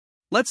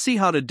Let's see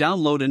how to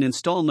download and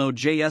install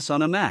Node.js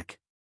on a Mac.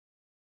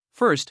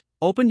 First,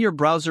 open your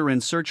browser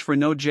and search for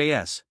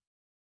Node.js.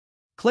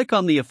 Click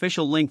on the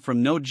official link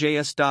from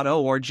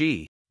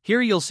nodejs.org.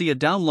 Here you'll see a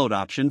download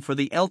option for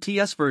the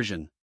LTS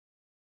version.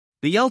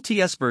 The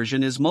LTS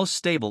version is most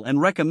stable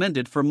and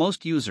recommended for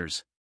most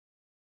users.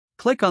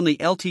 Click on the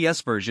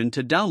LTS version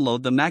to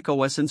download the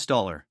macOS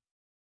installer.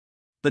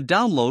 The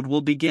download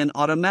will begin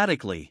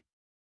automatically.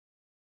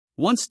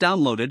 Once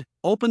downloaded,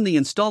 open the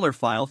installer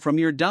file from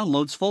your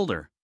Downloads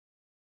folder.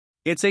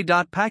 It's a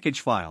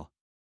 .package file.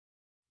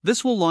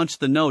 This will launch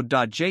the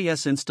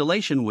Node.js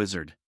installation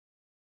wizard.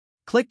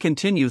 Click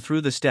Continue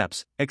through the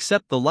steps,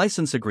 accept the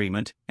license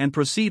agreement, and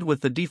proceed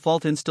with the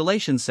default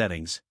installation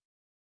settings.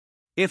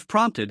 If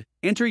prompted,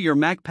 enter your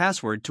Mac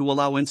password to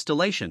allow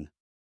installation.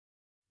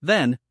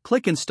 Then,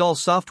 click Install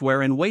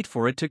Software and wait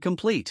for it to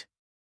complete.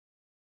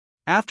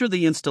 After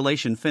the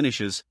installation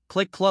finishes,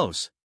 click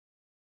Close.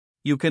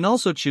 You can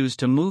also choose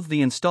to move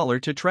the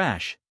installer to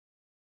trash.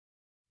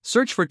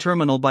 Search for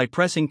terminal by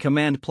pressing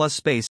Command plus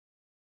space.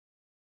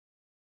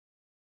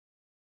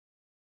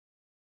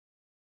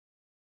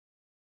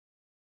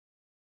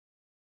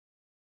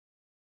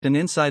 And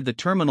inside the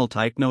terminal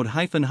type node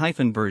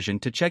 ---- version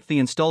to check the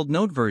installed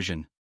Node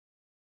version.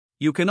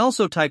 You can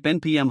also type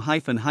npm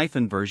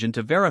 --- version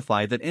to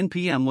verify that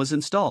npm was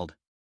installed.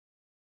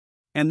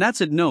 And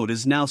that's it. Node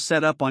is now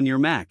set up on your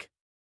Mac.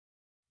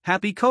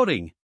 Happy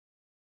coding!